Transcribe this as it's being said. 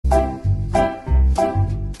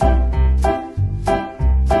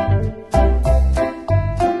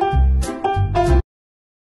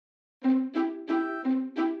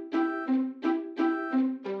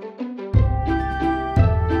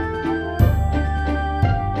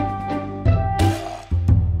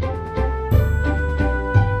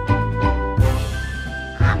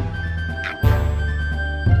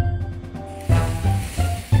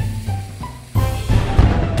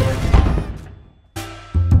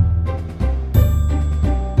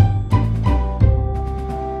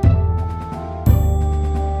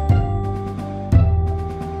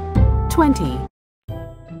20.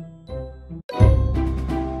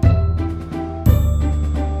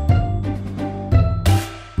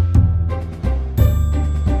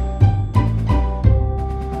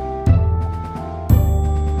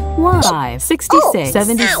 One. 5. 66.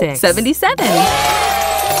 76. 77.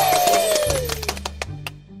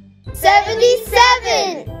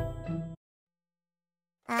 77.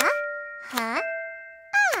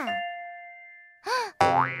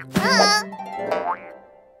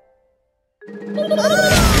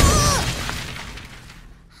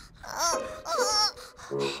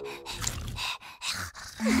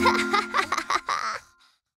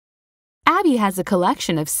 Abby has a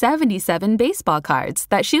collection of 77 baseball cards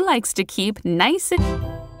that she likes to keep nice and…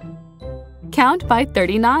 Count by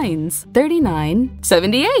 39s. 39,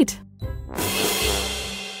 78.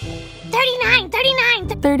 39,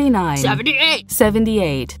 39. 78.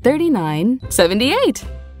 78. 39, 78.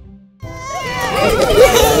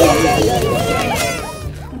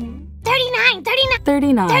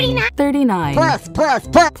 39. 39. Plus.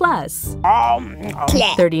 Plus.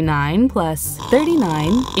 39 plus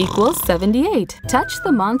 39 equals 78. Touch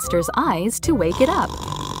the monster's eyes to wake it up.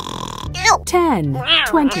 10,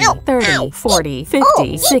 20, 30, 40,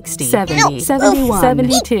 50, 60, 70, 71,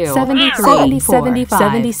 72, 73, 75,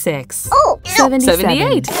 76,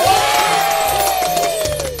 78.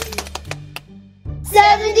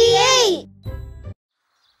 78.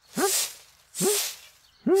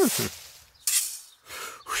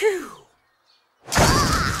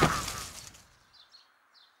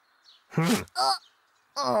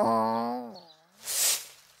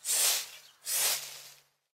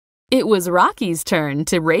 It was Rocky's turn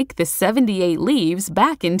to rake the 78 leaves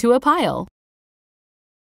back into a pile.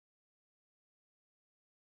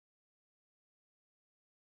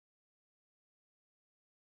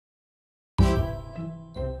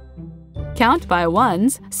 Count by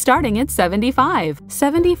ones, starting at 75.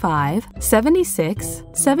 75, 76,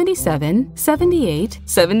 77, 78,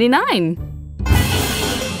 79.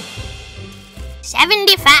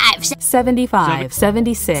 75. 75,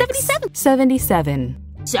 76, 77,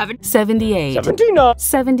 78,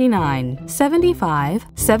 79, 75,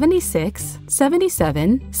 76,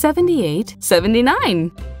 77, 78,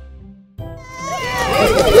 79.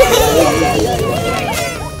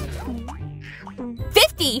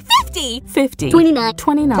 50.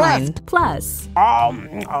 29 plus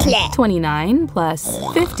 29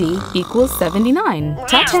 plus 50 equals 79.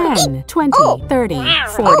 10, 20, 30,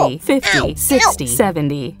 40, 50, 60,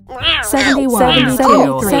 70, 71,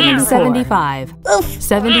 72, 75,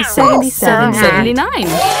 77, 79.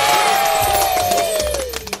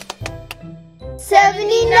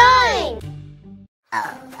 79.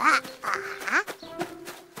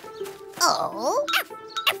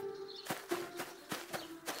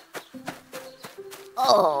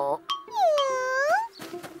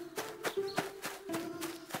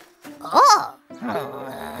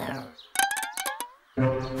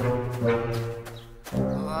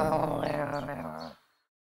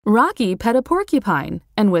 Rocky pet a porcupine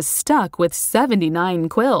and was stuck with 79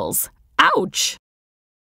 quills. Ouch!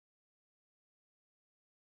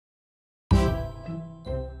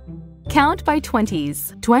 Count by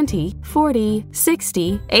 20s. 20, 40,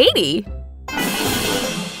 60, 80.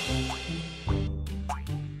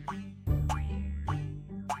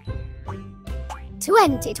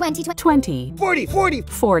 20.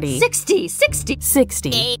 40,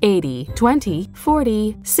 60, 80, 20,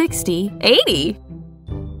 40, 60, 80.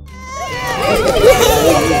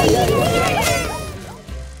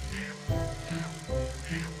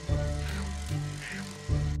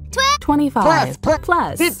 25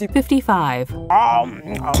 plus 55.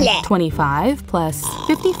 25 plus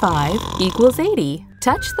 55 equals 80.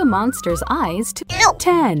 Touch the monster's eyes to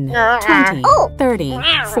 10, 20, 30,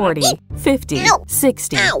 40, 50,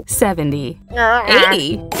 60, 70,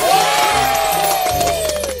 80.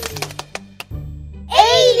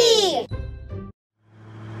 80.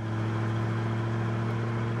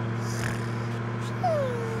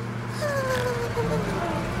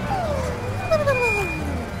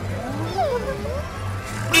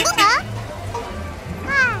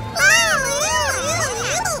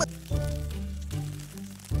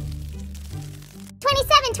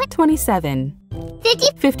 27,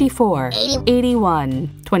 54, 81,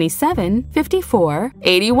 27, 54,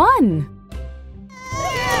 81.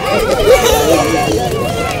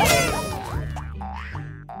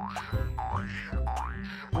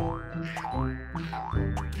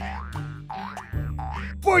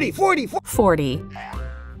 40.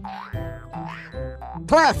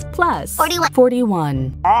 Plus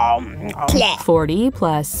 41. 40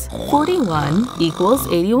 plus 41 equals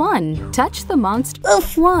 81. Touch the monster.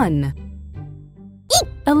 1.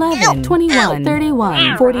 11, 21,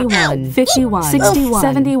 31, 41, 51, 61,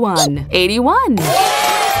 71, 81.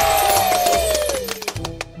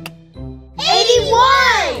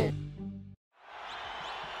 81!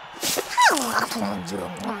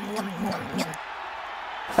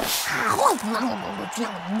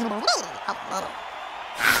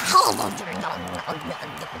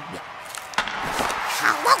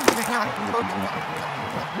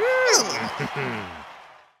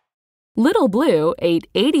 Little Blue ate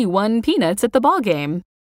 81 peanuts at the ballgame.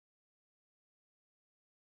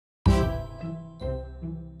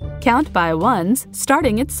 Count by ones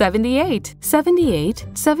starting at 78, 78,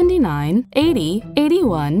 79, 80,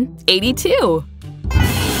 81, 82.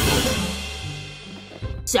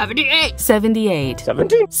 78! 78,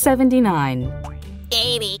 17, 79,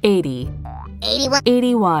 80! 80, 81!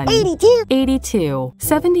 81, 82! 82,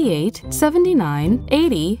 78, 79,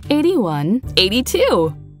 80, 81,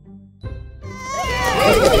 82.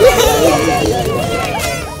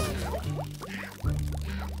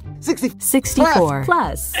 64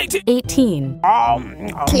 plus 18.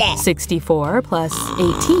 Plus 64 plus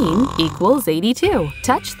 18 equals 82.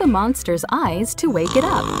 Touch the monster's eyes to wake it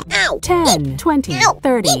up. 10, 20,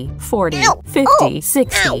 30, 40, 50,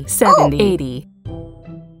 60, 70, 80,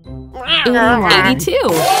 81, 82.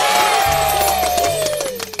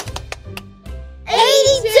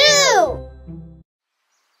 82!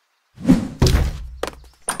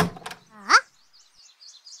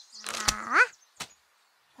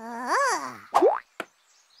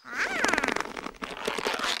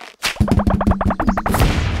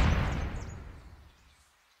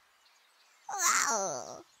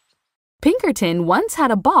 Pinkerton once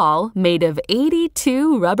had a ball made of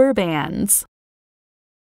 82 rubber bands.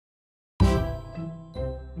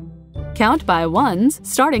 Count by ones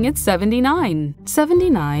starting at 79,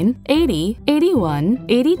 79, 80, 81,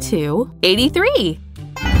 82, 83.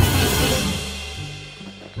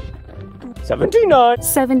 79,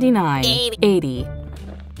 79, 80,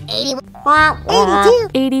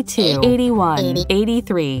 82, 81,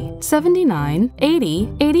 83, 79,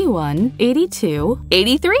 80, 81, 82,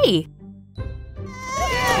 83.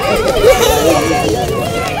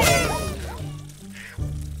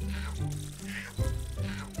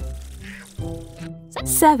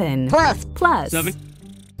 7 plus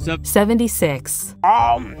 76.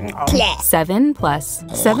 7 plus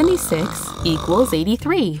 76 equals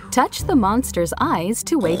 83. Touch the monster's eyes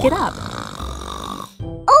to wake it up.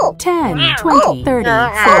 10, 20, 30,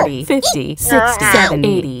 40, 50, 60,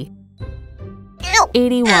 80,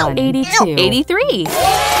 81, 82, 83.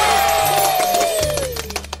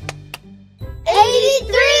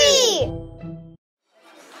 83!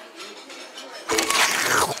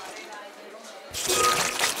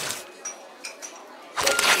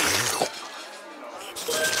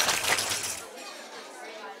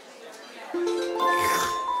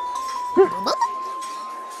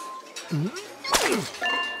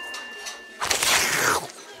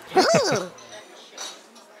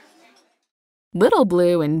 Little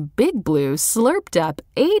Blue and Big Blue slurped up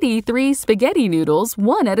 83 spaghetti noodles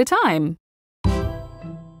one at a time.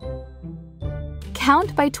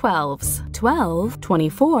 Count by 12s. 12,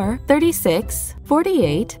 24, 36,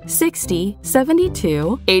 48, 60,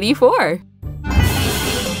 72, 84.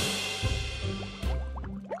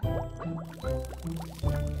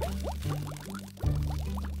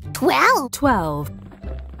 12! 12,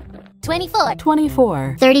 24!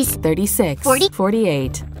 24, 30! 36, 40,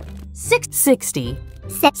 48, 60,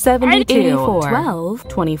 72! 84, 12,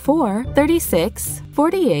 24, 36,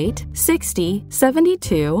 48, 60,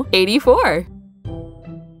 72, 84.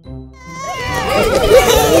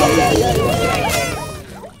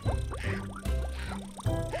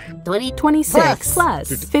 26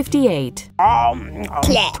 plus 58.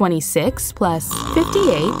 26 plus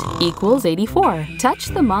 58 equals 84. Touch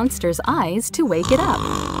the monster's eyes to wake it up.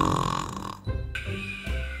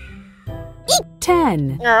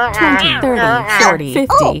 10, 20, 30, 40,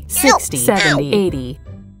 50, 60, 70, 80,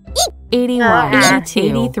 81, 82,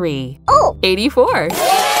 83, 84.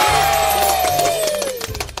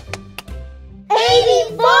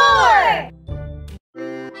 84!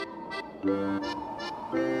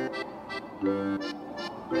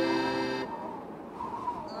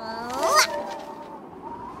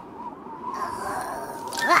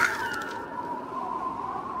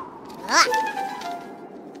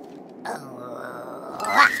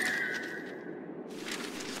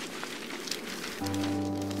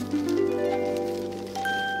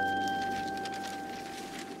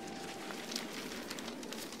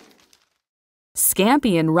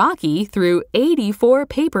 Scampy and Rocky threw 84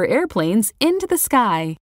 paper airplanes into the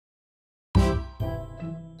sky.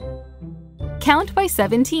 Count by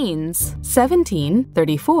 17s. 17,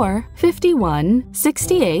 34, 51,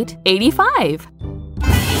 68, 85.